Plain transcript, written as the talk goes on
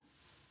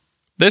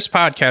This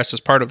podcast is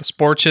part of the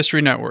Sports History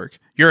Network,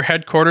 your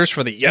headquarters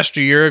for the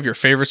yesteryear of your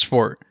favorite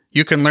sport.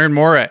 You can learn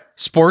more at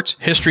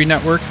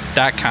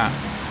sportshistorynetwork.com.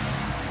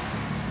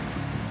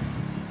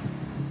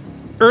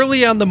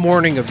 Early on the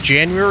morning of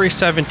January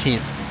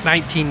 17th,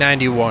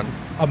 1991,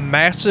 a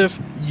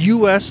massive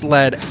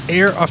U.S.-led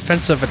air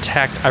offensive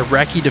attacked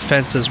Iraqi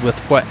defenses with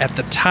what at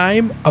the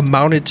time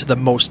amounted to the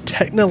most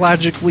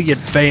technologically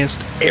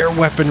advanced air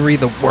weaponry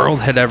the world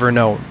had ever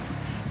known.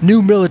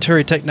 New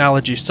military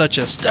technology such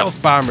as stealth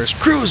bombers,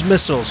 cruise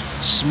missiles,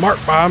 smart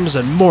bombs,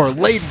 and more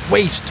laid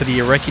waste to the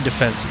Iraqi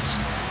defenses.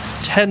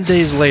 10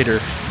 days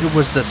later, it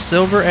was the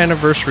silver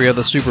anniversary of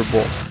the Super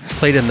Bowl,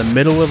 played in the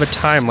middle of a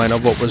timeline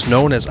of what was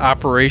known as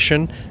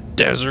Operation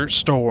Desert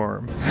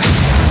Storm.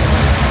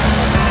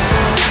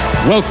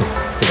 Welcome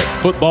to the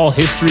Football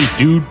History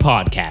Dude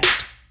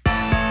podcast,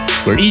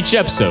 where each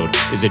episode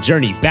is a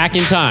journey back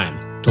in time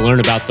to learn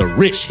about the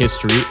rich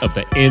history of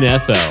the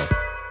NFL.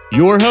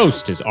 Your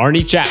host is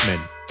Arnie Chapman.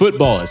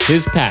 Football is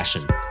his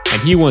passion,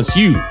 and he wants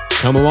you to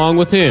come along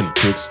with him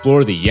to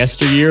explore the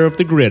yesteryear of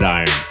the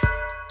gridiron.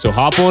 So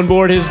hop on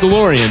board his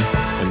DeLorean,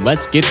 and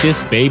let's get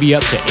this baby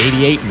up to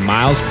 88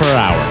 miles per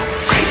hour.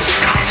 Great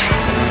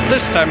Scott!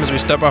 This time as we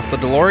step off the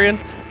DeLorean,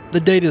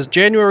 the date is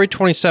January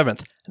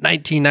 27th,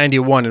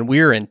 1991, and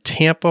we're in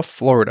Tampa,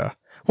 Florida.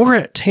 We're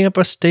at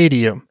Tampa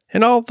Stadium,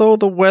 and although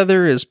the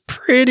weather is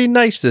pretty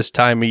nice this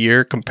time of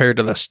year compared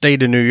to the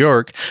state of New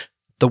York,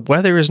 the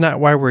weather is not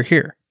why we're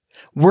here.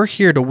 We're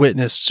here to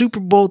witness Super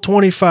Bowl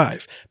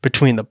 25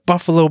 between the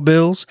Buffalo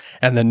Bills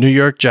and the New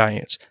York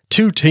Giants,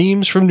 two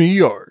teams from New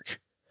York.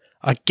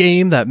 A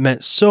game that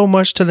meant so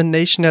much to the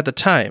nation at the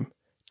time,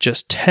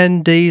 just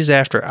 10 days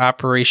after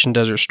Operation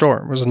Desert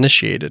Storm was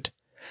initiated.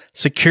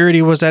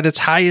 Security was at its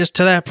highest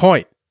to that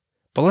point.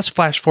 But let's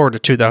flash forward to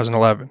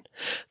 2011.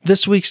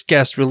 This week's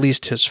guest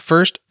released his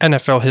first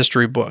NFL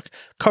history book,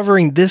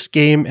 covering this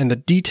game and the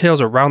details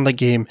around the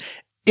game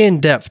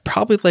in depth,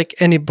 probably like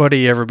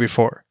anybody ever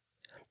before.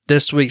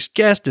 This week's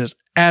guest is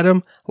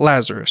Adam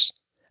Lazarus.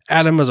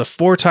 Adam is a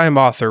four-time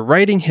author,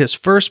 writing his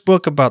first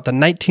book about the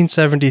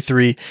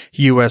 1973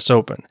 U.S.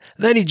 Open.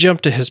 Then he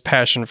jumped to his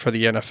passion for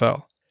the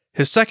NFL.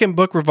 His second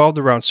book revolved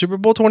around Super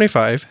Bowl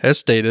 25, as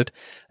stated.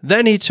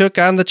 Then he took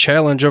on the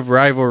challenge of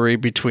rivalry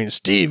between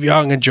Steve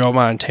Young and Joe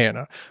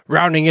Montana,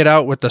 rounding it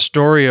out with the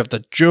story of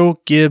the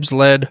Joe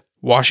Gibbs-led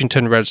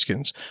Washington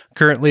Redskins,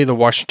 currently the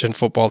Washington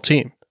football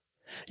team.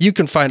 You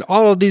can find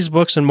all of these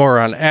books and more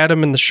on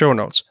Adam in the show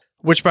notes,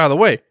 which, by the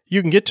way,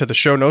 you can get to the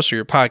show notes for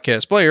your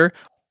podcast player,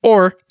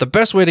 or the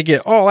best way to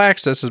get all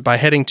access is by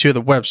heading to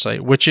the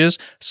website, which is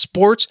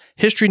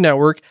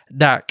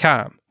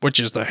sportshistorynetwork.com, which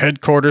is the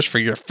headquarters for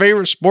your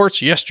favorite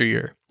sports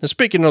yesteryear. And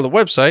speaking of the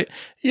website,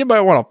 you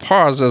might want to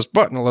pause this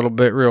button a little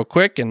bit real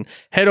quick and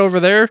head over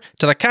there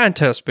to the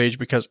contest page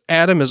because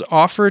Adam has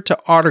offered to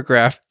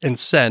autograph and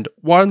send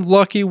one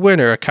lucky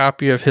winner a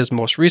copy of his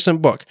most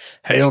recent book,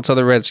 Hail to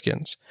the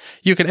Redskins.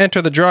 You can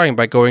enter the drawing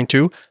by going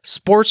to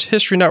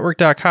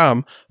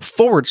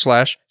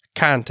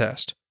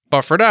sportshistorynetwork.com/contest.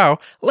 But for now,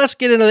 let's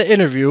get into the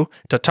interview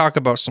to talk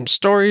about some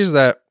stories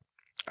that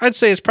I'd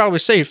say it's probably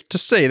safe to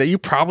say that you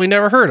probably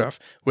never heard of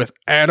with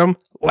Adam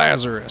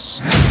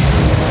Lazarus.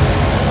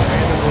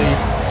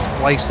 Randomly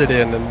splice it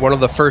in, and one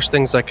of the first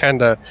things I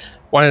kind of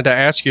wanted to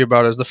ask you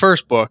about is the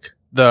first book,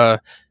 the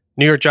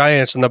New York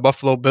Giants and the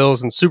Buffalo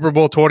Bills and Super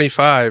Bowl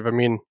 25. I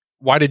mean,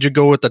 why did you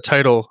go with the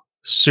title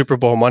Super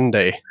Bowl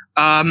Monday?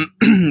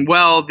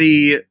 Well,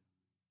 the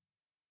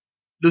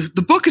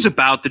book is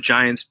about the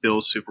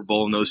Giants-Bills Super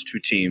Bowl and those two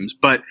teams,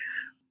 but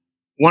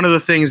one of the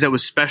things that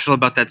was special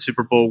about that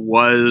Super Bowl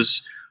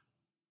was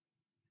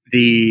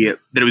that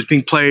it was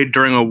being played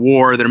during a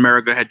war that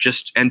America had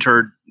just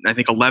entered, I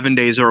think, 11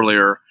 days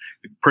earlier,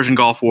 the Persian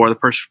Gulf War, the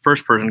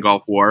first Persian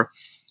Gulf War.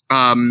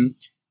 And,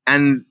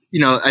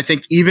 I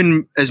think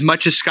even as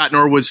much as Scott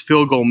Norwood's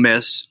field goal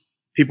miss,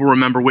 people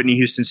remember Whitney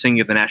Houston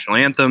singing the national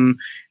anthem. It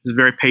was a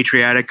very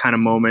patriotic kind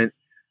of moment.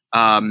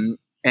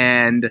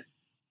 And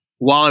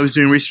while I was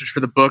doing research for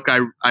the book,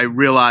 I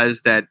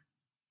realized that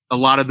a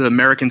lot of the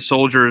American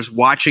soldiers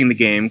watching the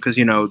game, because,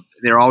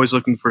 they're always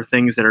looking for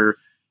things that are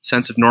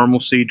sense of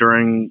normalcy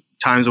during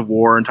times of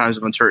war and times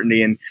of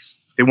uncertainty. And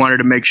they wanted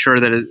to make sure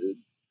that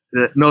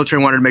the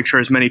military wanted to make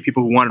sure as many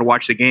people who wanted to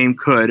watch the game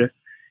could.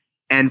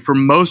 And for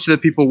most of the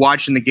people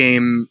watching the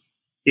game,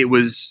 it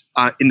was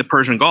in the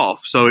Persian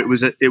Gulf. So it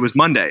was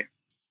Monday.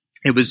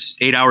 It was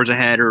 8 hours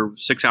ahead or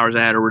 6 hours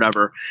ahead or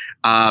whatever.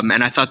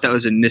 And I thought that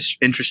was an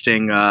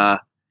interesting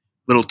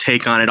little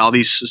take on it. All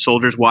these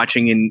soldiers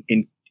watching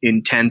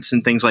in tents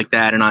and things like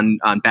that, and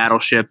on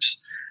battleships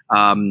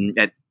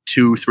at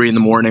 2-3 in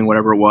the morning,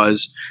 whatever it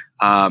was.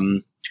 I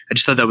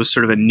just thought that was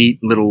sort of a neat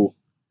little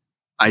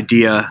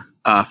idea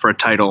for a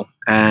title,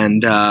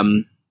 and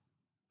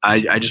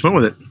I just went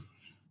with it.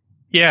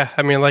 Yeah,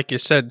 I mean, like you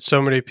said,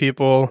 so many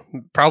people,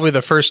 probably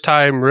the first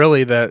time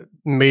really that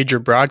major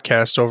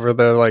broadcast over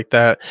there like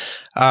that.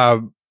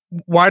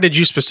 Why did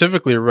you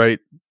specifically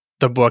write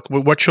the book?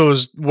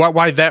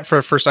 Why that for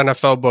a first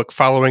NFL book,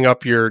 following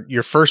up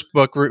your first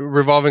book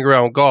revolving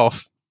around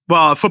golf?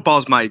 Well, football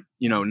is my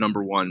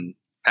number one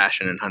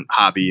passion and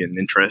hobby and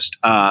interest.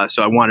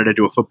 So I wanted to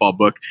do a football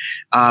book.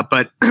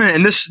 But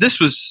and this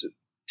was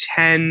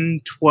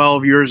 10,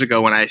 12 years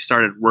ago when I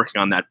started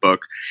working on that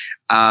book.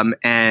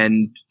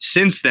 And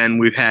since then,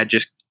 we've had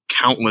just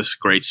countless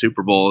great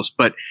Super Bowls.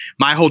 But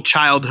my whole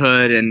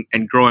childhood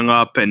and growing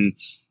up and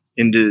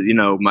into,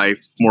 my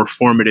more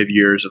formative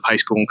years of high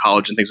school and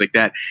college and things like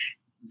that,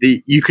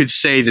 you could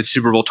say that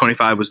Super Bowl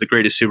 25 was the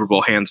greatest Super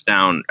Bowl hands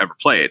down ever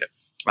played.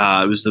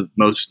 It was the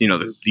most,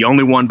 the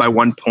only one by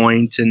 1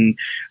 point, and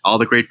all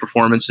the great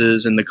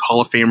performances and the Hall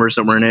of Famers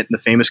that were in it and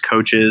the famous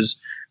coaches.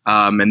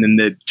 And then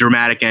the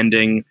dramatic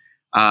ending.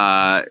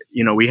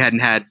 We hadn't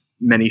had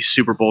many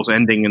Super Bowls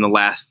ending in the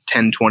last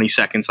 10, 20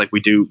 seconds like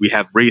we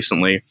have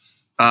recently.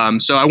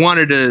 So I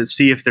wanted to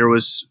see if there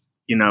was,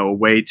 a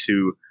way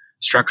to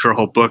structure a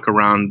whole book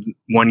around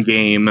one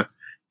game.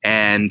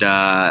 And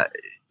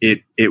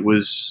it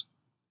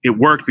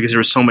worked because there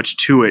was so much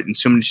to it and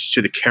so much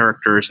to the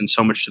characters and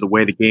so much to the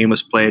way the game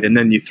was played. And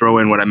then you throw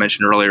in what I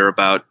mentioned earlier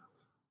about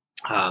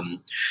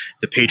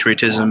the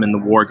patriotism and the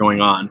war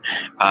going on.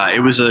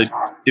 It was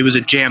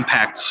a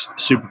jam-packed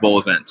Super Bowl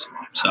event.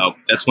 So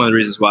that's one of the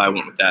reasons why I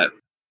went with that.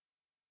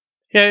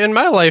 Yeah, in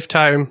my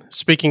lifetime,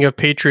 speaking of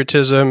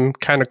patriotism,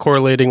 kind of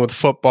correlating with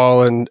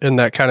football and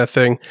that kind of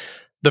thing,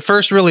 the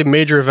first really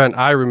major event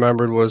I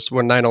remembered was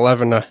when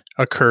 9/11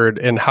 occurred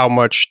and how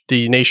much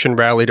the nation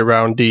rallied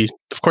around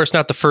of course,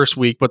 not the first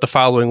week, but the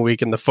following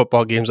week and the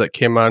football games that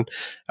came on.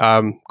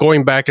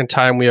 Going back in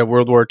time, we have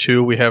World War II,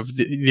 we have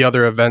the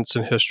other events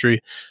in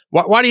history.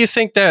 Why do you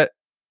think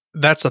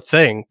that's a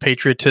thing,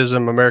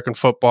 patriotism, American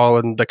football,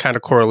 and the kind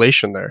of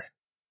correlation there?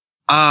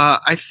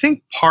 I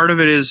think part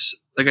of it is,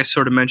 like I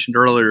sort of mentioned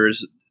earlier,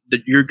 is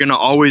that you're going to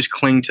always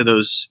cling to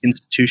those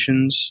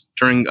institutions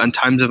during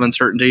times of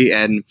uncertainty.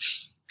 And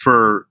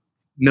for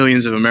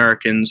millions of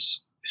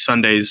Americans,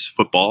 Sunday's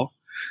football.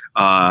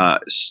 The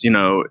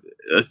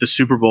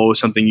Super Bowl is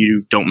something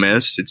you don't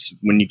miss. It's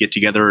when you get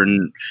together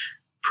and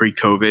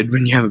pre-COVID,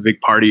 when you have a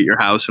big party at your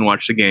house and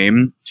watch the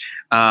game.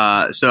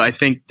 So I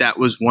think that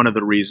was one of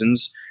the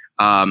reasons.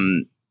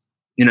 It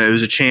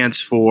was a chance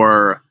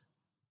for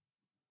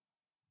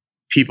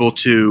people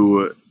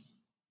to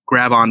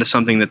grab onto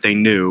something that they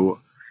knew.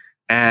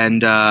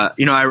 And, the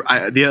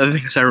other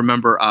thing is I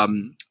remember,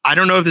 I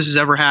don't know if this has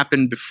ever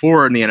happened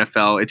before in the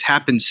NFL. It's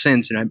happened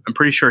since, and I'm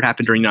pretty sure it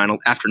happened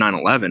after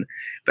 9/11.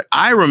 But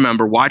I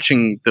remember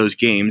watching those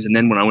games, and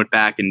then when I went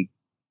back and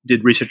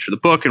did research for the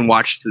book and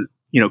watched the,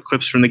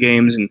 clips from the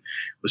games, and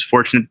was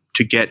fortunate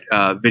to get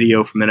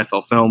video from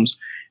NFL Films,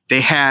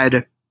 they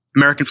had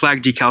American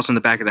flag decals on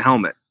the back of the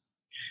helmet.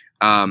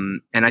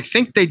 And I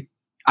think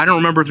I don't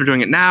remember if they're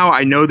doing it now.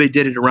 I know they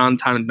did it around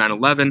the time of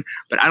 9/11,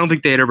 but I don't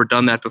think they had ever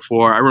done that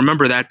before. I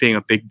remember that being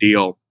a big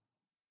deal.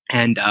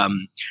 And I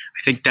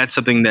think that's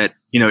something that,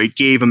 it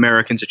gave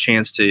Americans a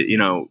chance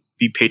to,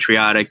 be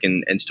patriotic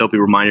and still be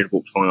reminded of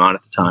what was going on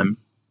at the time.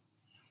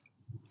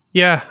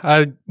 Yeah,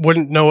 I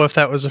wouldn't know if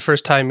that was the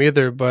first time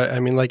either, but I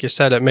mean, like you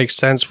said, it makes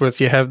sense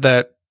with you have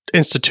that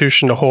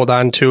institution to hold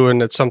on to,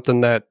 and it's something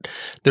that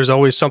there's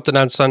always something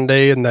on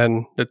Sunday, and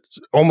then it's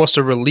almost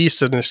a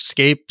release, an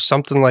escape,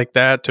 something like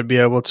that to be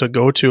able to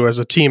go to as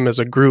a team, as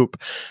a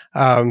group.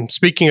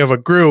 Speaking of a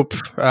group,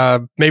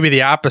 maybe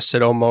the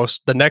opposite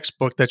almost, the next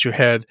book that you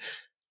had,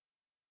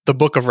 The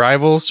Book of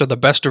Rivals, or The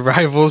Best of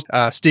Rivals,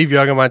 Steve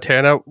Young of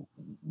Montana.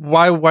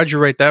 Why'd you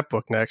write that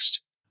book next?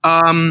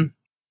 I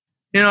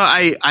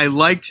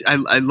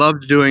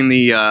loved doing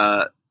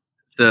the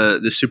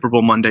Super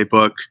Bowl Monday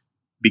book,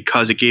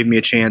 because it gave me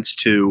a chance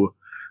to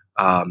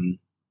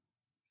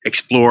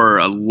explore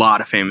a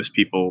lot of famous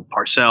people,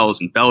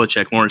 Parcells and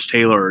Belichick, Lawrence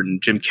Taylor and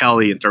Jim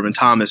Kelly and Thurman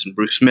Thomas and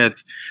Bruce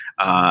Smith,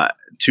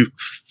 two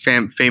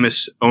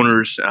famous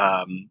owners,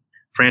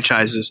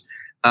 franchises.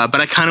 But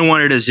I kind of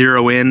wanted to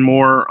zero in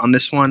more on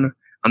this one,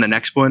 on the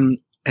next one.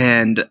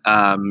 And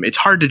it's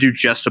hard to do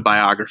just a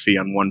biography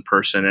on one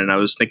person. And I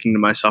was thinking to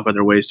myself, are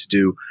there ways to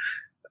do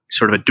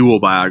sort of a dual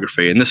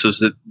biography? And this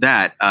was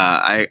that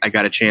I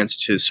got a chance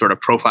to sort of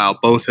profile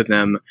both of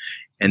them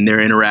and their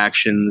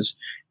interactions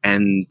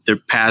and their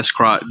paths,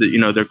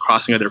 their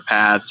crossing of their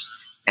paths,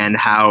 and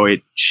how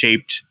it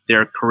shaped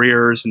their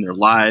careers and their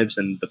lives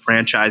and the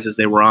franchises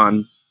they were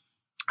on.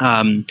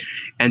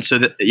 And so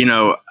that,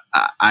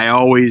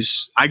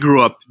 I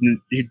grew up,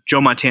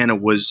 Joe Montana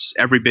was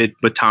every bit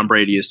what Tom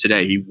Brady is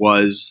today. He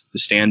was the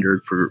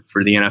standard for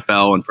the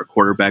NFL and for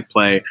quarterback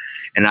play.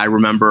 And I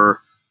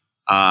remember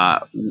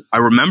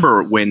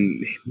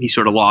when he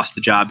sort of lost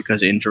the job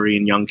because of injury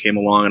and Young came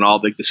along and all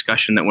the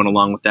discussion that went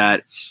along with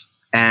that.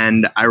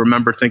 And I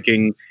remember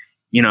thinking,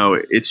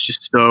 it's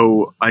just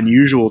so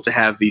unusual to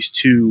have these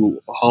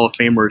two Hall of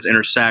Famers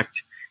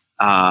intersect.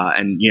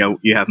 And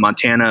you have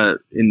Montana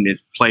in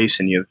its place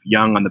and you have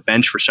Young on the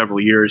bench for several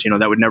years.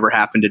 That would never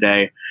happen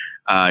today.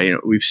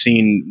 We've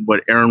seen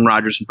what Aaron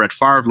Rodgers and Brett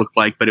Favre looked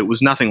like, but it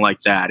was nothing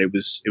like that. It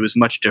was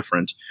much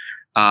different.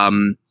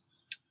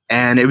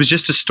 And it was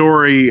just a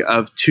story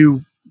of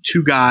two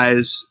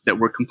guys that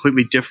were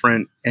completely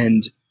different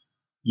and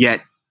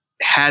yet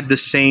had the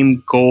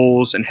same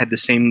goals and had the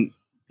same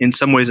in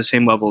some ways the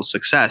same level of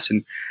success.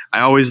 And I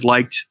always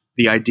liked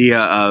the idea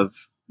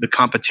of the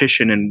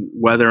competition and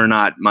whether or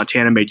not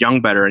Montana made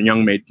Young better and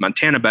Young made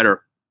Montana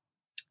better.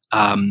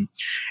 And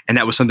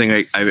that was something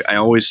I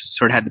always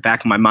sort of had in the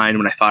back of my mind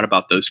when I thought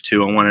about those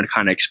two. I wanted to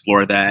kind of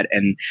explore that.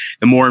 And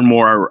the more and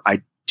more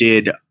I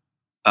did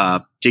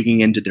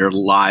digging into their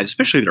lives,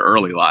 especially their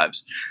early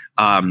lives,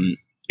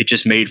 it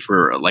just made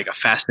for like a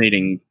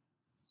fascinating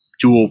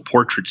dual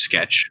portrait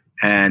sketch.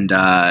 And,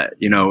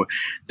 the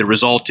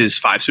result is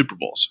 5 Super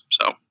Bowls.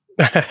 So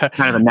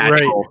kind of a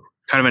natural, Right.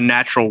 kind of a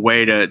natural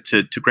way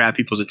to grab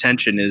people's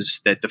attention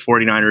is that the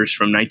 49ers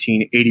from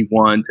 1981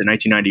 to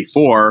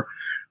 1994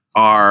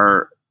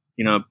 are,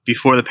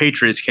 before the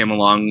Patriots came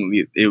along,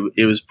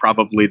 it was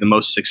probably the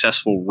most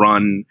successful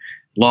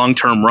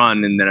long-term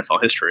run in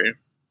NFL history.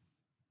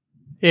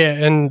 Yeah,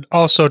 and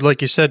also,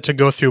 like you said, to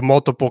go through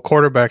multiple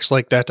quarterbacks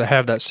like that to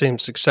have that same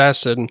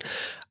success. And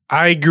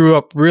I grew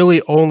up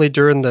really only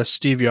during the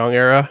Steve Young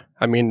era.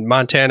 I mean,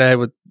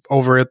 Montana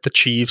over at the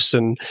Chiefs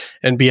and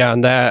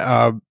beyond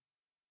that.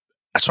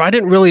 So I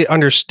didn't really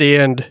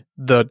understand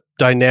the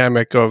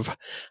dynamic of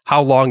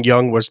how long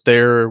Young was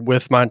there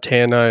with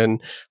Montana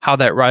and how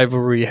that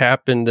rivalry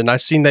happened. And I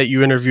seen that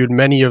you interviewed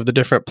many of the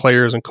different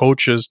players and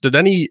coaches. Did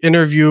any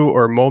interview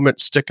or moment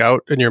stick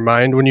out in your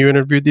mind when you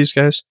interviewed these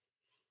guys?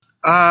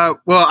 Well,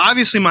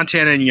 obviously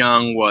Montana and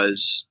Young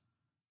was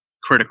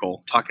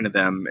critical talking to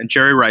them, and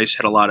Jerry Rice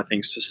had a lot of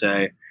things to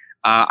say.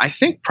 I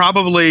think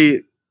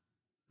probably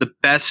the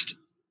best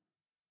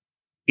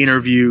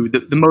interview,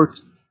 the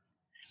most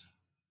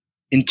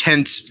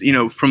intense,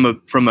 from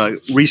a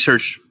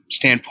research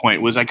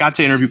standpoint, was I got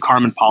to interview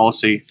Carmen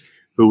Policy,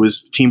 who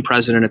was team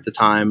president at the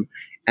time,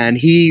 and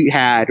he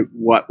had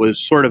what was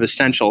sort of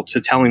essential to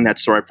telling that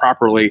story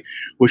properly,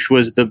 which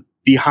was the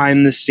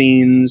behind the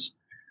scenes,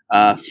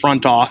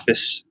 front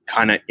office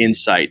kind of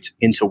insight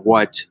into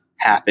what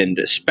happened,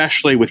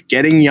 especially with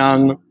getting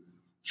Young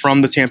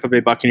from the Tampa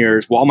Bay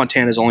Buccaneers while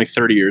Montana is only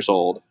 30 years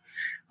old.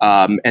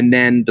 And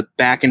then the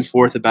back and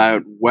forth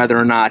about whether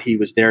or not he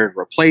was there to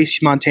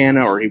replace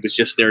Montana or he was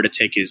just there to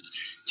take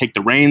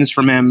the reins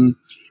from him.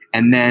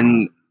 And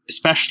then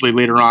especially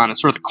later on, it's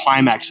sort of the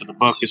climax of the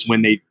book is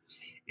when the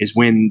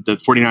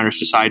 49ers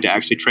decide to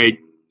actually trade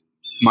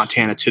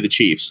Montana to the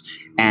Chiefs.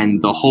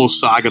 And the whole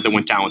saga that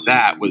went down with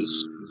that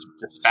was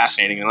just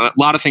fascinating. And a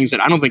lot of things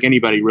that I don't think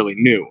anybody really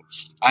knew.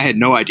 I had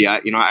no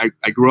idea.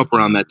 I grew up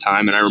around that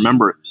time, and I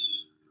remember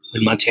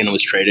when Montana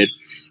was traded.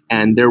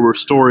 And there were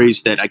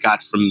stories that I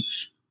got from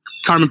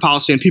Carmen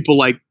Policy and people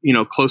like,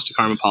 close to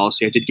Carmen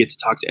Policy. I did get to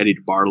talk to Eddie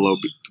DeBartolo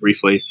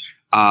briefly,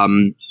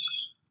 and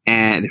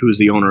who was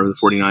the owner of the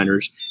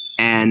 49ers.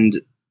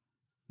 And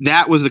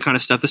that was the kind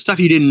of the stuff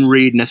you didn't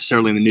read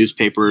necessarily in the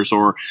newspapers,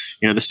 or,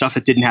 the stuff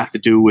that didn't have to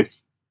do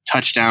with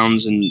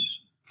touchdowns and,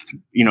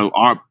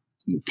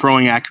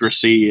 throwing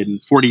accuracy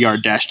and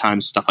 40-yard dash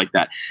times, stuff like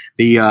that.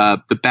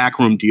 The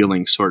backroom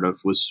dealing sort of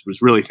was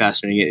really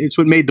fascinating. It's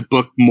what made the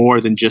book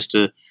more than just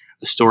a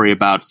story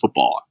about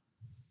football.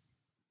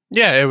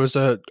 Yeah, it was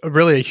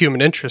really a human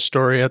interest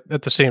story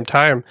at the same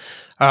time.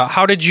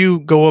 How did you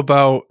go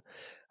about,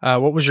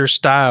 what was your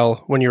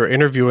style when you were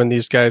interviewing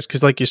these guys?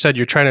 Because like you said,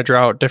 you're trying to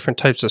draw out different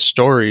types of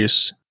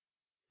stories.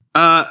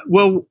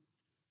 Well,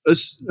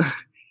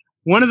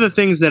 one of the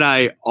things that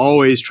I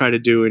always try to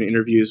do in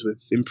interviews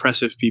with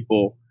impressive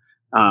people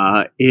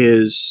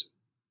is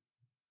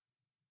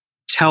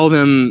tell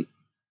them,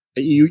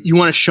 you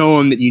want to show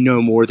them that you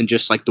know more than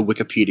just like the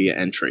Wikipedia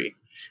entry.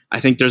 I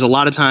think there's a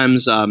lot of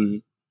times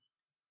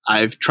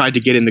I've tried to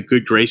get in the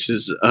good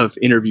graces of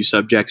interview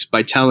subjects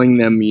by telling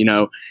them,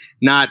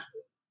 not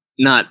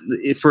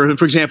for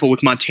example,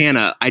 with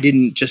Montana, I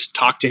didn't just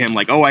talk to him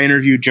like, oh, I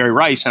interviewed Jerry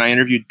Rice and I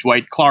interviewed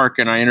Dwight Clark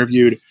and I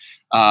interviewed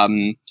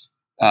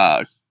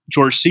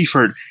George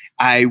Seifert.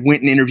 I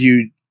went and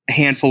interviewed a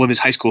handful of his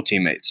high school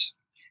teammates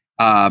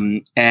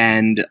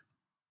and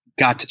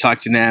got to talk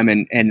to them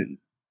and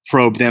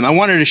probe them. I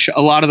wanted to show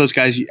a lot of those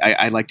guys.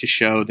 I like to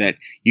show that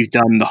you've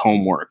done the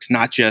homework,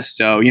 not just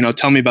tell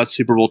me about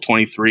Super Bowl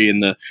 23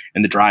 and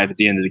the drive at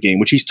the end of the game,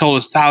 which he's told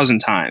us 1,000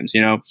 times.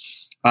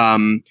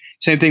 Same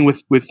thing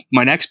with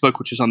my next book,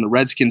 which is on the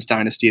Redskins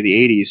dynasty of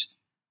the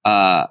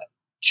 80s.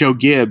 Joe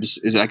Gibbs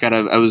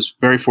I was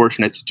very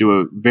fortunate to do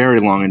a very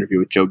long interview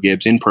with Joe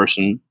Gibbs in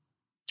person,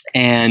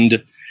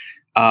 and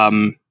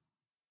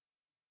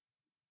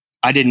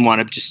I didn't want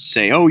to just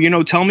say, oh,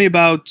 tell me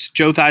about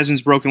Joe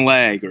Theisen's broken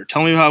leg, or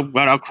tell me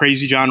about how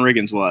crazy John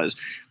Riggins was.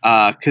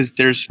 Because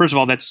first of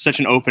all, that's such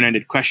an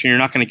open-ended question. You're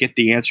not going to get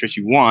the answers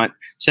you want.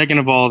 Second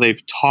of all,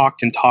 they've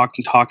talked and talked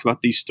and talked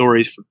about these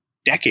stories for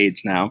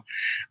decades now.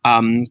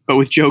 But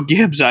with Joe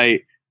Gibbs,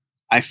 I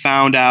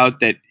found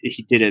out that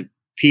he did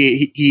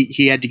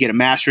he had to get a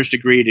master's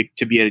degree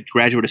to be a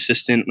graduate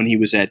assistant when he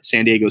was at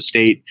San Diego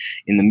State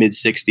in the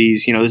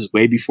mid-'60s. This is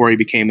way before he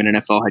became an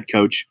NFL head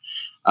coach.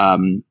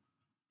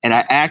 And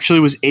I actually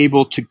was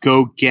able to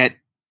go get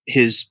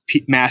his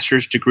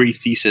master's degree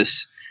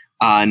thesis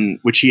on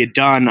which he had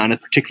done on a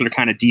particular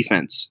kind of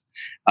defense.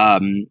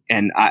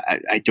 And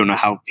I don't know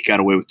how he got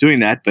away with doing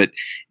that, but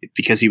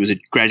because he was a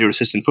graduate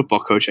assistant football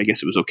coach, I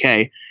guess it was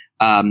okay.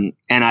 And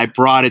I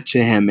brought it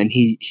to him, and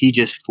he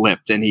just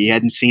flipped, and he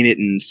hadn't seen it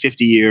in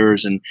 50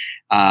 years. And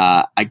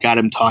I got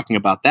him talking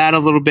about that a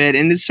little bit.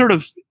 And it's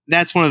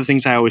that's one of the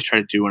things I always try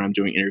to do when I'm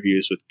doing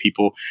interviews with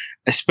people,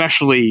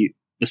 especially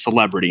the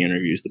celebrity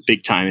interviews, the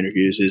big time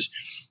interviews, is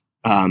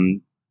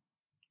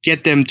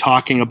get them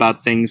talking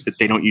about things that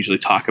they don't usually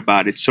talk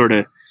about. It sort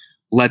of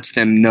lets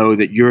them know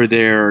that you're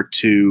there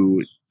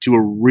to do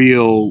a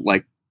real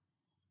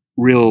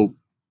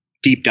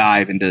deep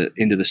dive into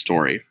the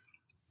story.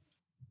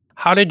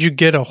 How did you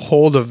get a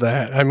hold of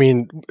that? I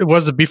mean,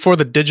 was it before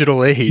the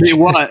digital age?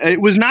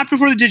 It was not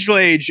before the digital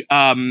age,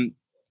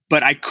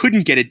 but I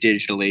couldn't get it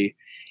digitally.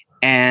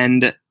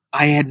 And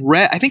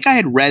I think I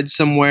had read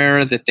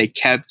somewhere that they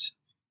kept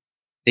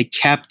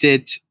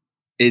it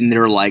in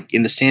their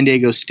in the San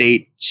Diego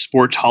State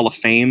Sports Hall of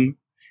Fame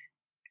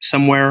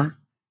somewhere,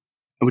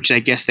 which I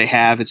guess they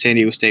have at San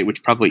Diego State,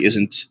 which probably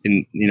isn't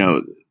in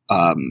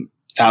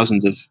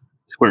thousands of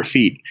square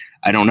feet.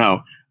 I don't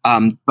know.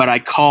 But I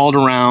called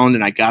around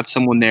and I got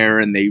someone there,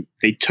 and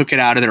they took it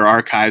out of their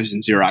archives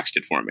and Xeroxed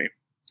it for me.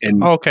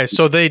 And okay,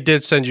 so they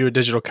did send you a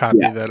digital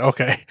copy of that.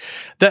 Okay.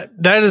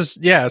 That is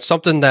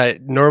something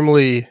that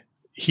normally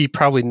he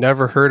probably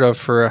never heard of.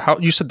 For how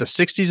you said the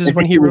 60s is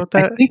when he wrote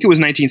that? I think it was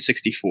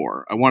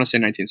 1964. I want to say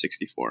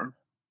 1964.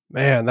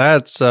 Man,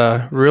 that's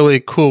a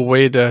really cool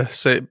way to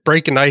say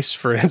breaking ice,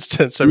 for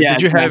instance. I mean,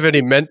 did you have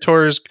any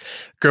mentors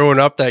growing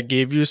up that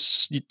gave you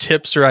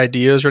tips or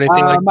ideas or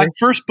anything like that? My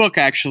first book,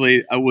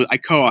 actually, I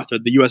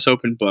co-authored the U.S.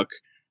 Open book.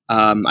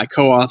 I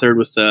co-authored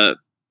with a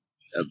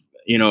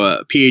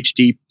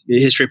PhD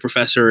history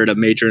professor at a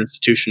major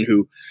institution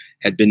who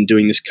had been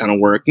doing this kind of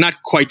work,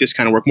 not quite this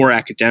kind of work, more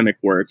academic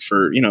work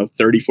for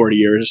 30, 40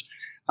 years.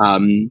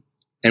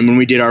 And when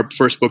we did our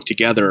first book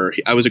together,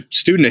 I was a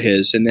student of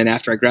his. And then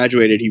after I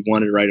graduated, he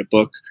wanted to write a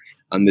book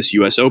on this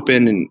U.S.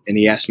 Open, and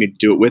he asked me to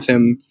do it with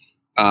him.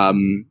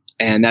 And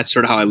that's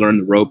sort of how I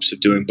learned the ropes of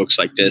doing books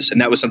like this. And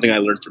that was something I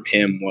learned from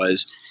him,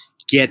 was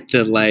get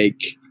the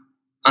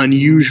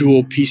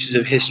unusual pieces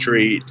of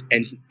history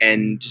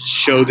and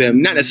show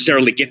them, not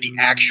necessarily get the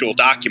actual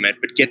document,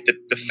 but get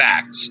the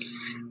facts.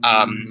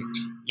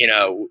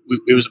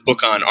 It was a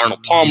book on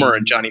Arnold Palmer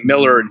and Johnny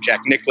Miller and Jack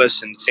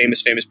Nicklaus and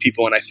famous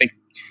people. And I think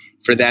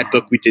for that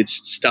book, we did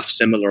stuff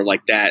similar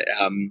like that.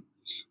 I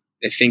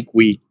think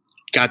we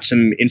got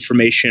some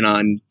information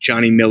on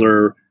Johnny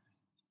Miller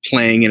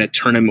playing in a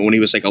tournament when he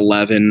was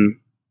 11,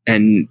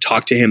 and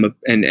talked to him.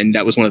 And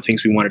that was one of the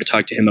things we wanted to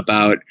talk to him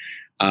about.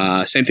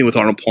 Same thing with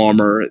Arnold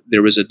Palmer.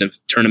 There was a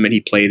tournament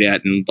he played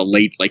at in the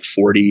late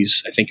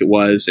 40s, I think it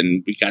was.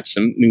 And we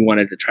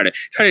wanted to try to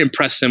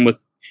impress them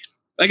with,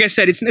 like I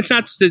said, it's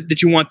not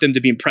that you want them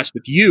to be impressed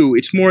with you.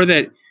 It's more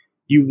that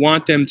you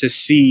want them to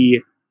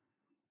see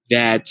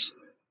that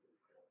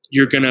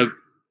you're going to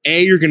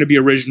be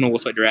original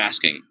with what you're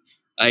asking.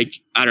 I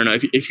don't know,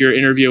 if you're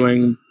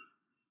interviewing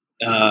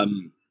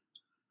Tom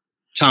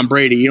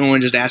Brady, you don't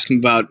want to just ask him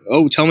about,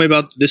 tell me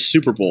about this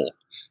Super Bowl.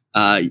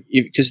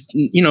 Because,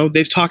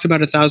 they've talked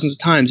about it thousands of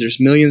times. There's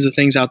millions of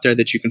things out there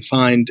that you can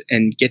find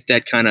and get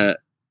that kind of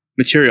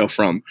material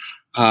from.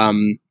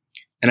 And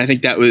I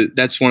think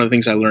that's one of the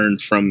things I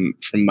learned from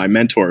my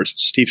mentors,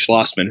 Steve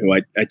Schlossman, who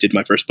I did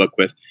my first book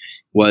with,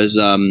 was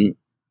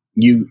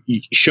you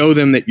show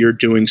them that you're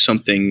doing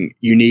something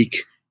unique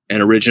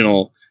and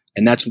original.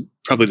 And that's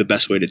probably the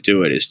best way to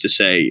do it, is to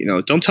say,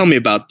 don't tell me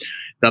about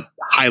the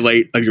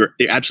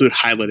absolute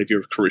highlight of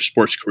your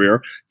sports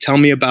career. Tell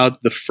me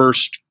about the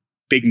first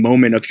big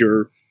moment of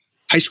your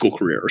high school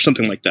career or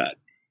something like that.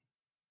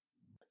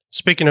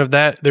 Speaking of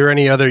that, are there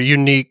any other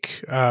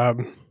unique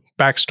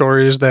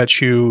backstories that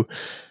you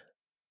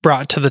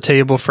brought to the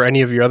table for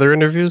any of your other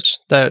interviews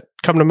that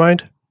come to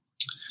mind?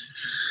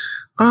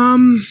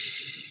 I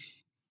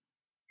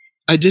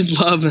did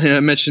love, I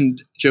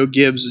mentioned Joe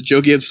Gibbs.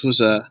 Joe Gibbs was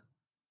a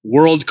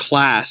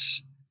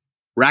world-class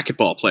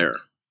racquetball player.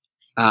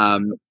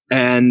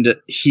 And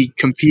he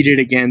competed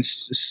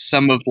against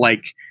some of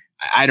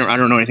I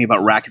don't know anything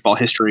about racquetball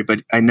history, but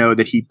I know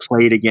that he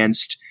played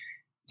against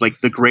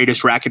the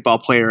greatest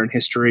racquetball player in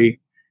history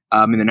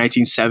in the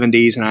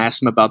 1970s, and I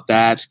asked him about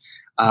that.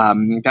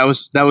 That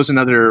was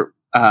another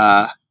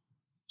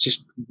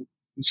just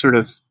sort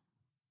of,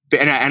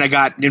 and I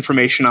got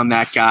information on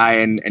that guy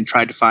and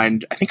tried to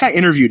find. I think I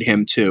interviewed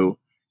him too,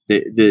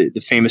 the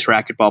famous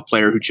racquetball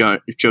player who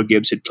Joe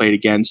Gibbs had played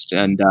against,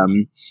 and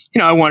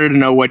I wanted to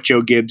know what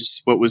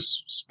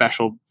was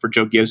special for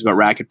Joe Gibbs about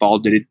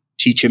racquetball. Did it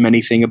teach him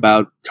anything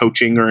about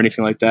coaching or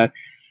anything like that?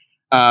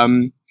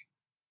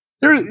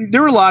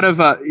 There were a lot of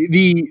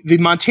the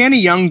Montana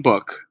Young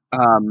book.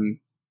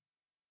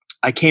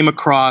 I came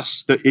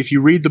across if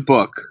you read the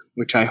book,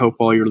 which I hope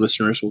all your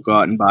listeners will go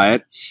out and buy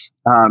it.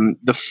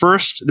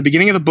 The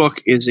beginning of the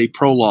book is a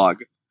prologue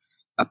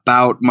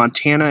about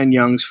Montana and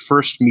Young's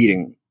first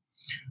meeting,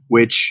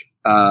 which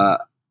I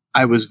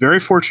was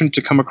very fortunate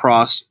to come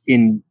across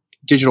in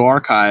digital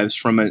archives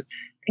from I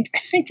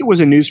think it was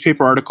a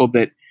newspaper article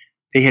that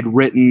they had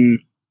written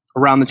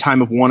around the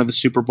time of one of the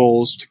Super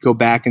Bowls to go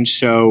back and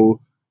show,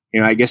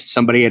 I guess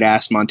somebody had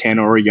asked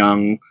Montana or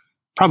Young,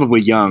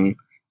 probably Young,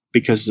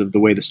 because of the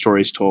way the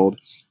story is told.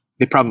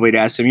 They probably had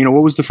asked him,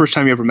 what was the first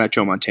time you ever met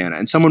Joe Montana?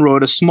 And someone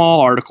wrote a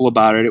small article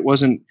about it. It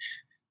wasn't,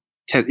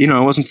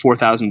 it wasn't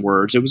 4,000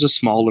 words. It was a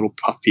small little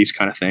puff piece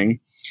kind of thing.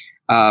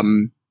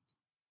 And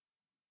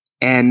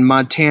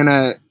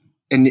Montana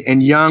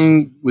and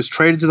Young was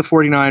traded to the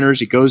 49ers.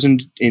 He goes in,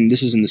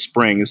 this is in the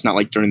spring. It's not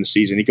like during the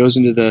season. He goes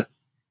into the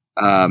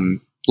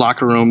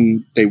locker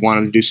room. They want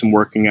him to do some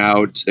working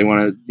out. They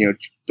want to,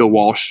 Bill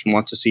Walsh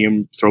wants to see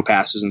him throw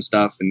passes and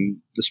stuff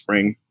in the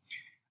spring.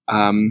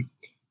 And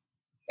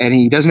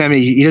he doesn't have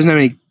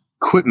any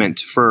equipment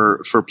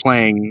for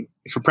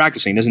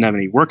practicing. He doesn't have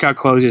any workout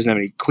clothes. He doesn't have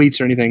any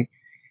cleats or anything.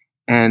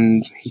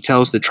 And he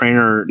tells the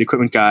trainer, the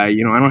equipment guy, I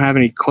don't have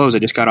any clothes. I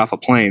just got off a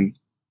plane.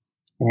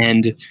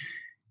 And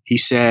he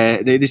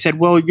said, they said,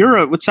 well,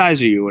 what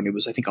size are you? And it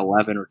was, I think,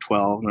 11 or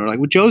 12. And they're like,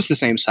 well, Joe's the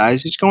same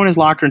size. Just go in his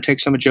locker and take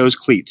some of Joe's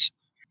cleats.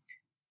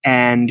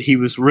 And he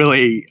was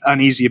really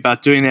uneasy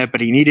about doing that,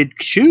 but he needed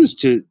shoes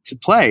to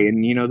play.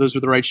 And, those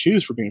were the right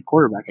shoes for being a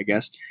quarterback, I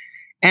guess.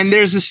 And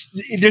there's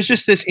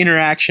just this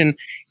interaction.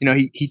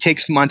 He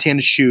takes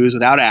Montana's shoes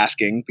without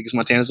asking because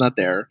Montana's not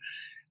there.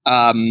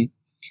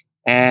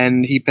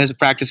 And he has a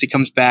practice. He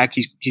comes back.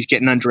 He's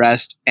getting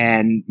undressed,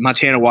 and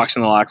Montana walks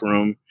in the locker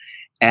room,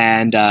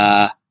 and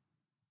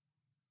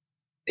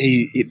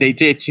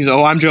he's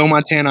oh, I'm Joe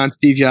Montana. I'm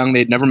Steve Young.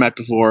 They'd never met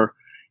before,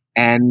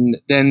 and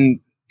then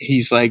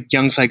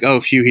Young's like,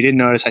 oh, phew, he didn't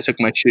notice. I took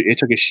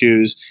his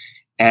shoes,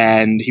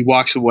 and he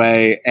walks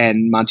away,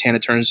 and Montana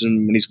turns to him,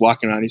 and he's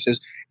walking around. He says,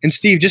 and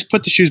Steve, just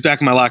put the shoes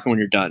back in my locker when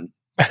you're done.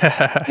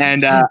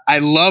 And I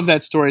love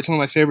that story. It's one of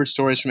my favorite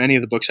stories from any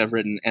of the books I've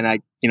written. And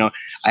I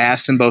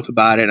asked them both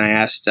about it. And I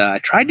asked, I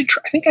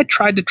think I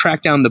tried to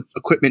track down the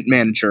equipment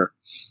manager.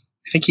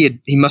 I think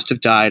he must have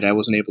died. I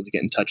wasn't able to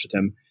get in touch with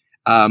him.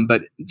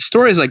 But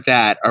stories like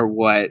that are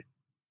what,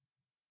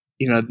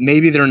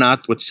 maybe they're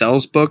not what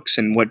sells books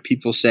and what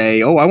people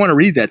say, oh, I want to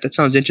read that. That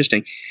sounds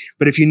interesting.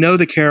 But if you know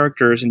the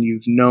characters and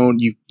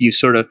you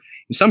sort of,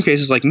 in some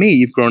cases like me,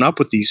 you've grown up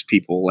with these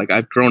people. Like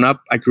I grew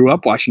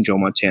up watching Joe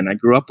Montana. I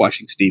grew up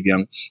watching Steve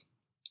Young.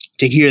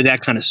 To hear that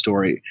kind of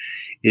story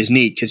is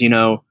neat because,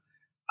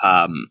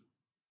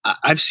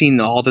 I've seen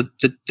all the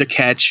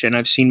catch, and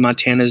I've seen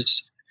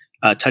Montana's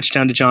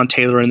touchdown to John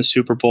Taylor in the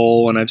Super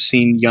Bowl, and I've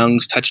seen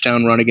Young's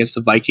touchdown run against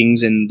the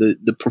Vikings and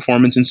the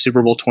performance in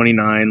Super Bowl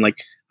 29.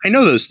 Like I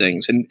know those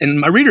things, and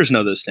my readers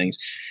know those things.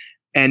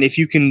 And if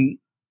you can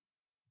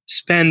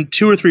spend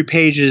 2 or 3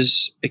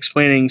 pages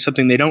explaining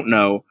something they don't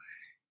know,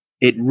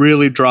 it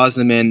really draws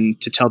them in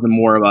to tell them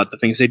more about the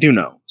things they do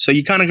know. So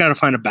you kind of got to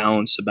find a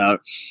balance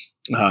about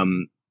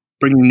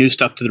bringing new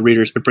stuff to the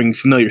readers, but bringing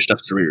familiar stuff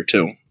to the reader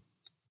too.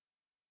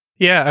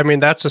 Yeah, I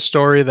mean, that's a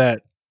story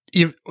that,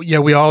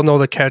 we all know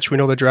the catch, we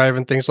know the drive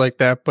and things like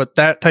that, but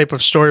that type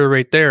of story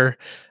right there,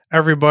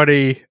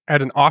 everybody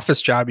at an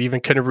office job even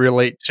can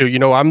relate to.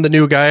 I'm the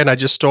new guy and I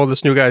just stole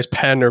this new guy's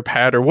pen or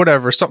pad or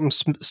whatever, something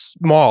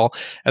small,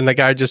 and the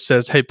guy just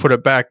says, hey, put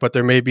it back, but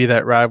there may be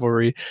that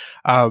rivalry.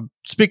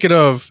 Speaking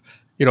of,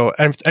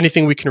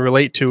 anything we can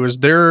relate to, is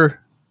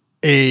there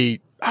I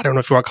don't know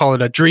if you want to call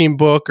it a dream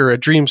book or a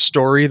dream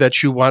story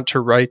that you want to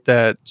write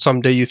that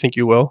someday you think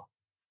you will?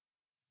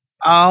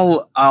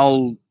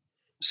 I'll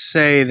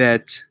say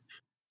that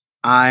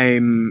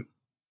I've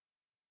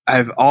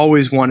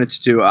always wanted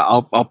to do.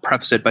 I'll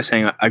preface it by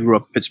saying I grew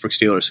up a Pittsburgh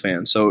Steelers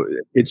fan, so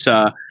it's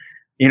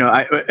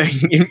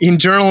in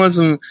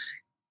journalism,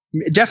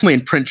 definitely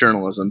in print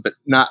journalism, but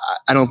not.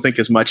 I don't think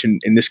as much in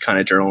this kind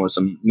of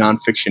journalism,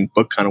 nonfiction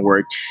book kind of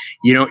work.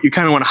 You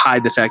kind of want to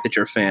hide the fact that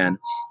you're a fan,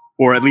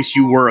 or at least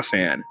you were a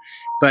fan.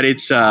 But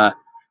it's sort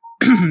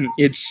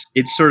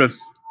of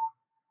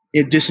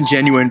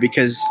disingenuous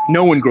because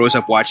no one grows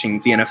up watching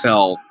the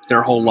NFL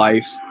their whole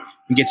life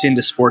and gets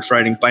into sports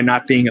writing by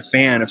not being a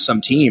fan of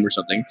some team or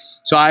something.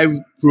 So I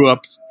grew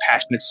up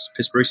passionate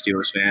Pittsburgh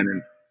Steelers fan,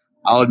 and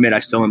I'll admit I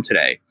still am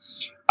today.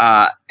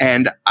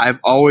 And I've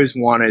always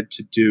wanted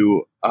to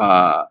do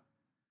a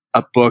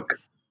book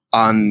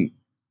on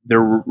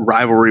their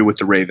rivalry with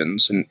the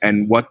Ravens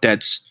and what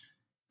that's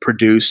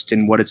produced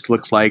and what it's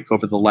looked like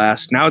over the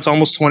last, now it's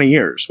almost 20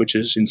 years, which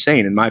is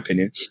insane in my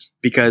opinion,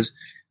 because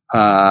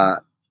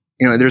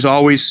there's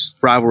always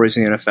rivalries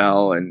in the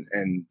NFL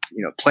and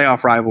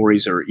playoff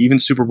rivalries or even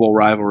Super Bowl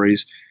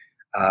rivalries.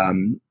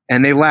 And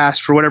they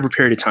last for whatever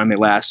period of time they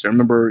last. I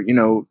remember,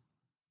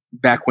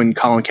 back when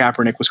Colin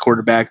Kaepernick was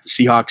quarterback, the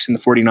Seahawks and the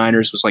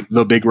 49ers was like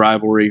the big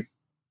rivalry.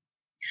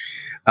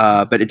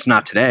 But it's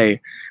not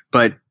today.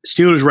 But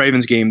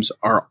Steelers-Ravens games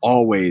are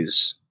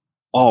always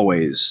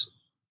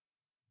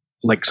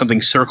like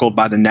something circled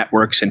by the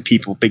networks and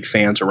people, big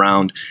fans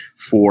around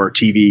for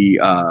TV,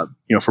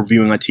 for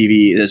viewing on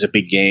TV as a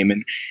big game.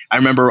 And I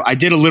remember I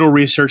did a little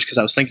research because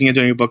I was thinking of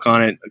doing a book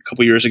on it a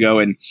couple years ago.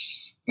 And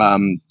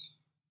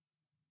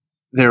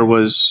there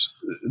was,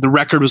 the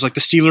record was like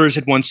the Steelers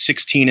had won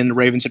 16 and the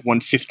Ravens had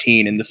won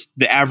 15. And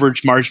the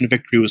average margin of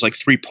victory was like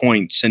 3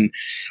 points. And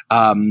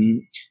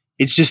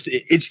it's just,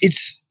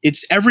 it's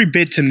it's every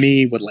bit to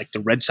me what like the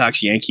Red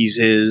Sox Yankees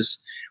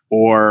is,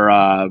 or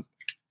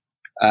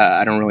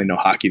I don't really know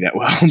hockey that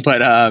well,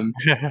 but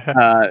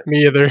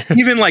Me either.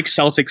 even like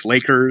Celtics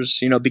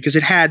Lakers, because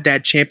it had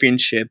that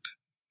championship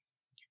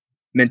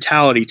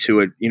mentality to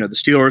it. The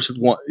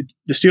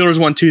Steelers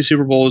won 2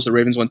 Super Bowls, the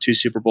Ravens won 2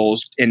 Super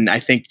Bowls, and I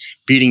think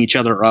beating each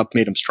other up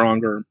made them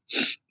stronger.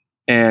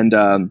 And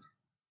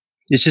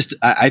it's just,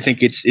 I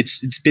think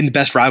it's been the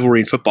best rivalry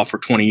in football for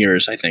 20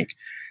 years, I think.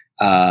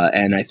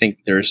 And I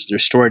think there's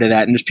story to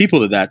that, and there's people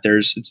to that.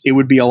 It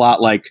would be a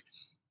lot like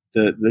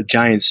the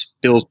Giants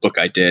Bills book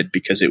I did,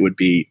 because it would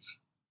be,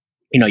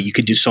 you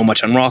could do so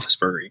much on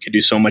Roethlisberger, you could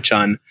do so much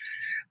on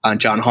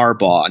John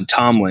Harbaugh and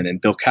Tomlin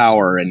and Bill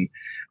Cowher and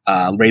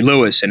Ray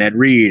Lewis and Ed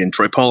Reed and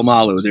Troy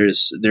Polamalu.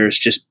 There's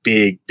just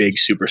big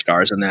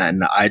superstars in that,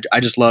 and I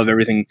just love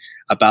everything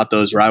about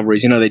those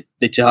rivalries.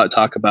 They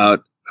talk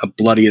about how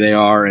bloody they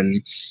are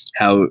and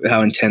how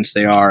intense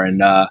they are,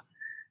 and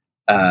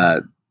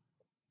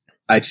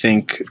I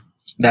think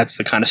that's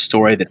the kind of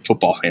story that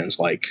football fans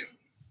like.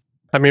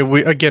 I mean,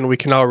 we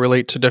can all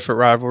relate to different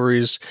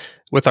rivalries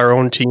with our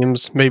own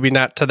teams. Maybe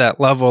not to that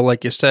level,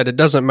 like you said. It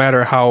doesn't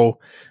matter how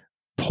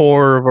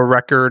poor of a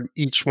record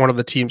each one of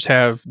the teams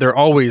have. They're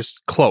always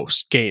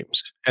close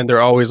games, and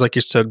they're always, like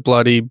you said,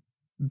 bloody,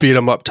 beat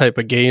 'em up type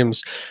of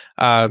games.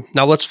 Now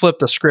let's flip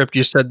the script.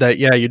 You said that,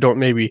 you don't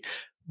maybe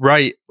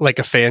write like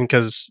a fan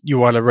because you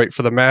want to write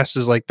for the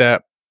masses like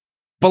that.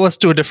 But let's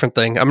do a different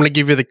thing. I'm going to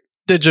give you the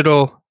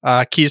digital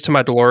keys to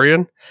my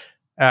DeLorean.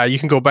 You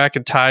can go back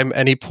in time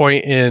any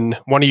point in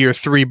one of your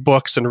 3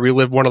 books and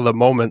relive one of the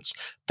moments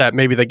that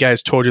maybe the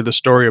guys told you the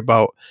story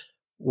about.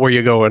 Where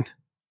you going?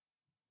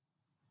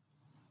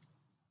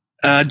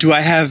 Do I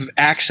have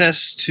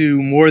access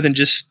to more than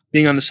just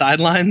being on the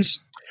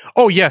sidelines?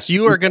 Oh, yes.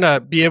 You are going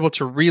to be able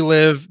to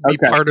relive, be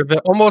part of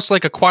it, almost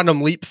like a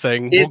quantum leap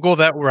thing. We'll go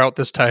that route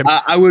this time.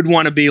 I would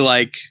want to be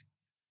like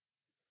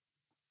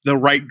the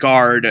right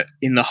guard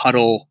in the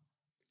huddle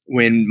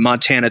when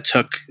Montana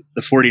took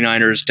the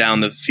 49ers down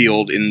the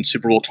field in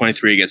Super Bowl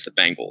 23 against the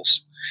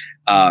Bengals.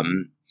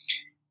 I'm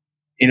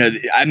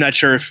not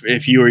sure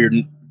if you or your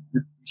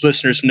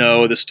listeners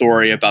know the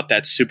story about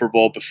that Super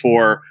Bowl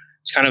before.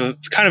 It's kind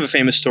of a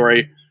famous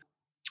story.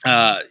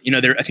 I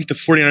think the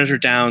 49ers are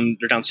down.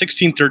 They're down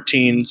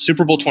 16-13,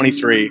 Super Bowl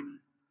 23.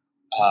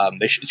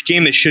 It's a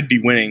game they should be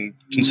winning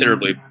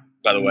considerably,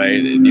 by the way.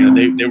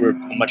 They were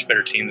a much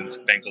better team than the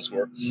Bengals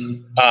were.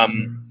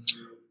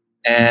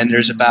 And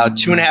there's about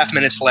 2.5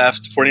 minutes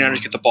left. The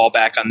 49ers get the ball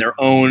back on their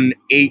own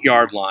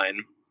 8-yard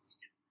line.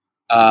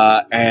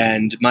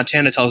 And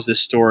Montana tells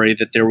this story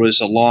that there was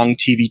a long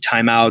TV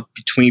timeout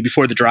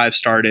before the drive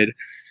started.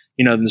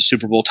 The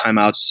Super Bowl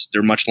timeouts,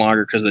 they're much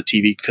longer because of the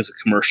TV, because of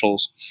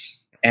commercials.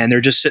 And they're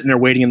just sitting there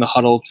waiting in the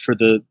huddle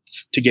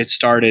to get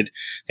started.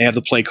 They have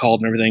the play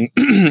called and everything.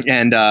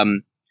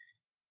 And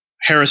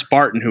Harris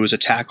Barton, who was a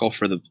tackle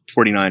for the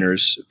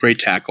 49ers, great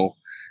tackle,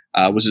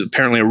 was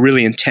apparently a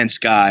really intense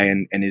guy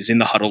and is in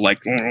the huddle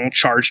like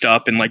charged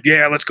up and like,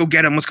 yeah, let's go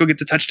get him. Let's go get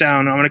the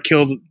touchdown. I'm going to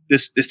kill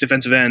this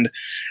defensive end.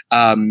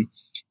 And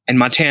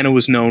Montana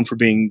was known for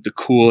being the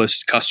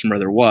coolest customer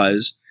there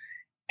was.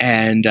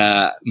 And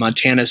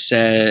Montana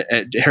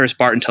said, Harris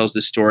Barton tells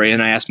this story,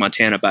 and I asked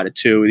Montana about it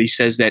too. He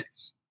says that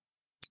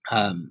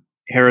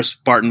Harris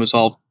Barton was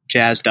all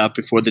jazzed up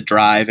before the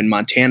drive, and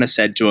Montana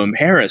said to him,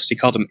 Harris, he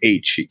called him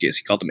H. He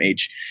called him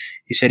H.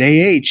 He said,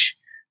 hey, H,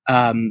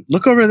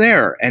 look over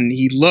there. And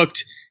he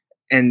looked,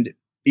 and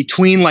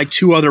between like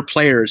 2 other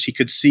players, he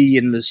could see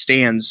in the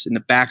stands, in the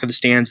back of the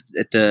stands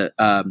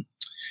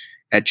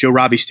at Joe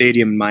Robbie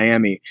Stadium in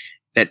Miami,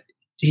 that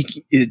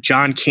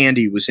John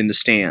Candy was in the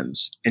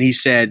stands, and he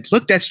said,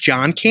 look, that's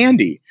John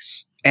Candy.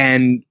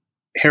 And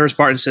Harris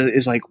Barton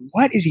is like,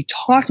 what is he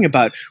talking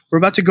about? We're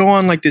about to go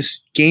on like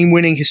this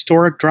game-winning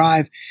historic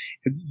drive,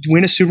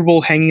 win a Super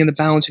Bowl hanging in the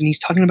balance, and he's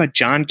talking about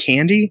John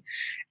Candy.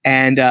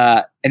 And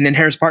then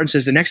Harris Barton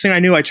says, the next thing I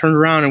knew, I turned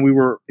around and we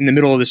were in the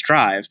middle of this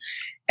drive.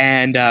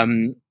 And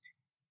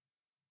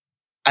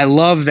I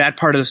love that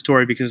part of the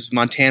story because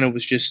Montana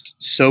was just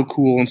so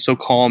cool and so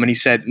calm. And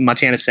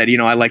Montana said,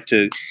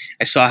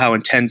 I saw how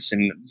intense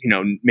and,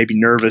 maybe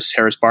nervous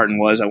Harris Barton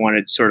was. I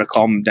wanted to sort of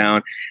calm him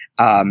down.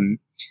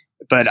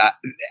 But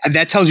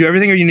that tells you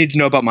everything you need to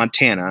know about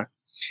Montana.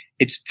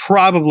 It's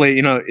probably,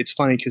 it's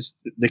funny because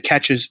the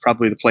catch is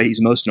probably the play he's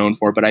most known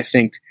for, but I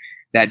think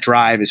that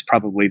drive is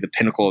probably the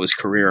pinnacle of his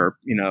career.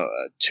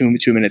 2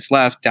 minutes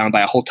left, down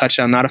by a whole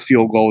touchdown, not a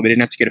field goal. They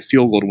didn't have to get a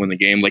field goal to win the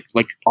game, like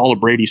all of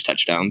Brady's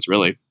touchdowns,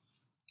 really.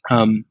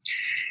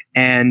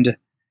 And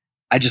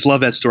I just love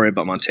that story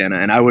about Montana.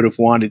 And I would have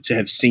wanted to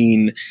have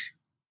seen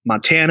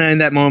Montana in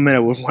that moment. I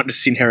would have wanted to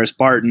see Harris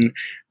Barton,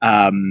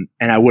 and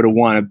I would have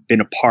wanted to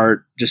been a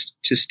part just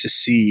to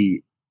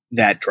see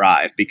that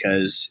drive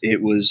because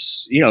it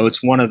was,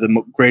 it's one of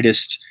the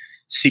greatest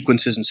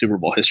sequences in Super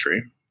Bowl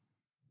history.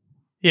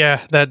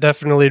 Yeah, that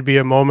definitely would be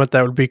a moment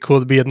that would be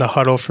cool to be in the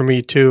huddle for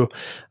me too.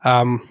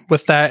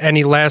 With that,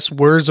 any last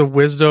words of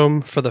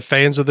wisdom for the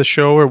fans of the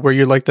show or where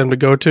you'd like them to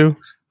go to?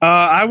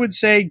 I would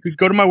say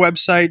go to my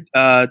website,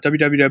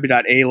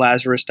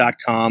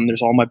 www.alazarus.com.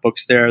 There's all my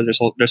books there. There's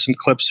some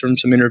clips from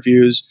some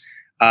interviews.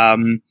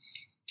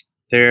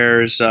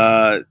 There's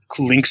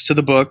links to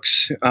the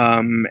books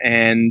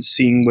and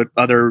seeing what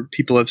other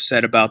people have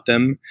said about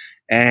them.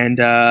 And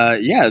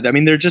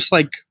they're just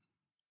like,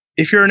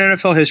 if you're an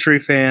NFL history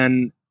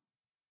fan,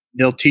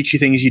 they'll teach you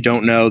things you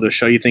don't know. They'll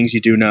show you things you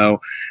do know,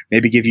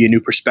 maybe give you a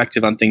new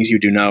perspective on things you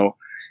do know.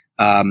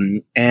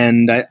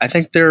 And I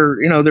think they're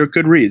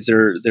good reads.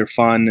 They're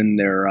fun and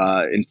they're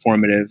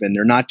informative, and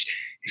they're not,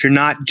 if you're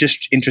not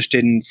just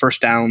interested in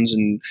first downs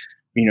and,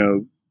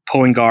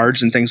 pulling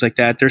guards and things like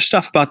that, there's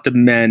stuff about the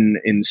men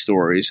in the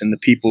stories and the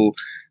people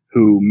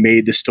who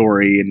made the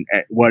story and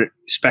what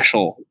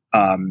special,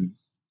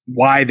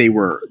 why they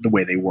were the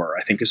way they were,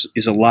 I think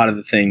is a lot of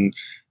the thing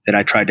that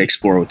I tried to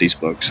explore with these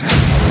books.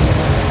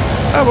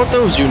 How about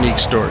those unique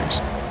stories?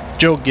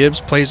 Joe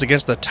Gibbs plays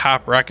against the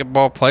top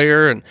racquetball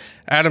player, and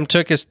Adam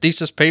took his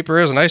thesis paper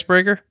as an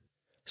icebreaker?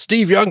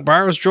 Steve Young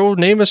borrows Joe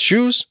Namath's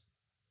shoes?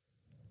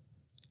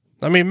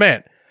 I mean,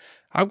 man,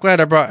 I'm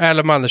glad I brought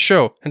Adam on the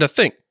show, and to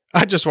think,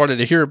 I just wanted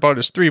to hear about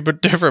his 3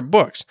 different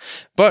books,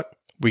 but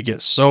we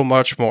get so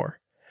much more.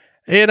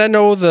 And I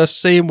know the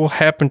same will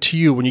happen to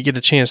you when you get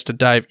a chance to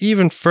dive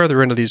even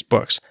further into these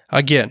books.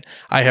 Again,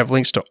 I have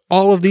links to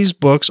all of these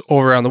books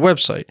over on the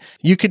website.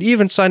 You can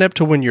even sign up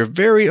to win your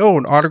very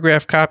own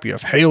autographed copy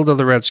of Hail to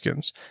the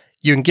Redskins.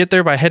 You can get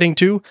there by heading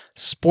to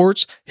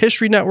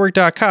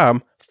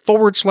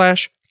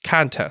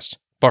sportshistorynetwork.com/contest.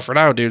 But for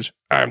now, dudes,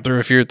 I'm through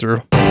if you're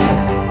through.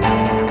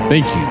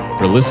 Thank you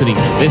for listening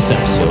to this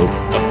episode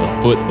of the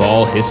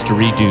Football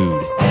History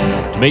Dude.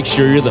 To make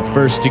sure you're the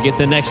first to get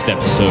the next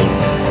episode,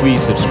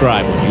 please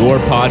subscribe on your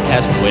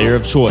podcast player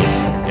of choice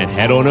and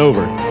head on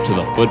over to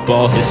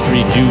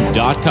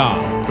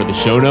thefootballhistorydude.com for the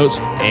show notes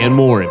and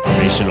more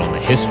information on the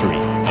history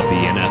of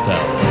the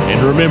NFL.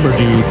 And remember,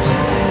 dudes,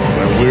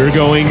 where we're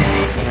going,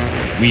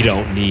 we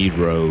don't need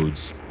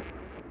roads.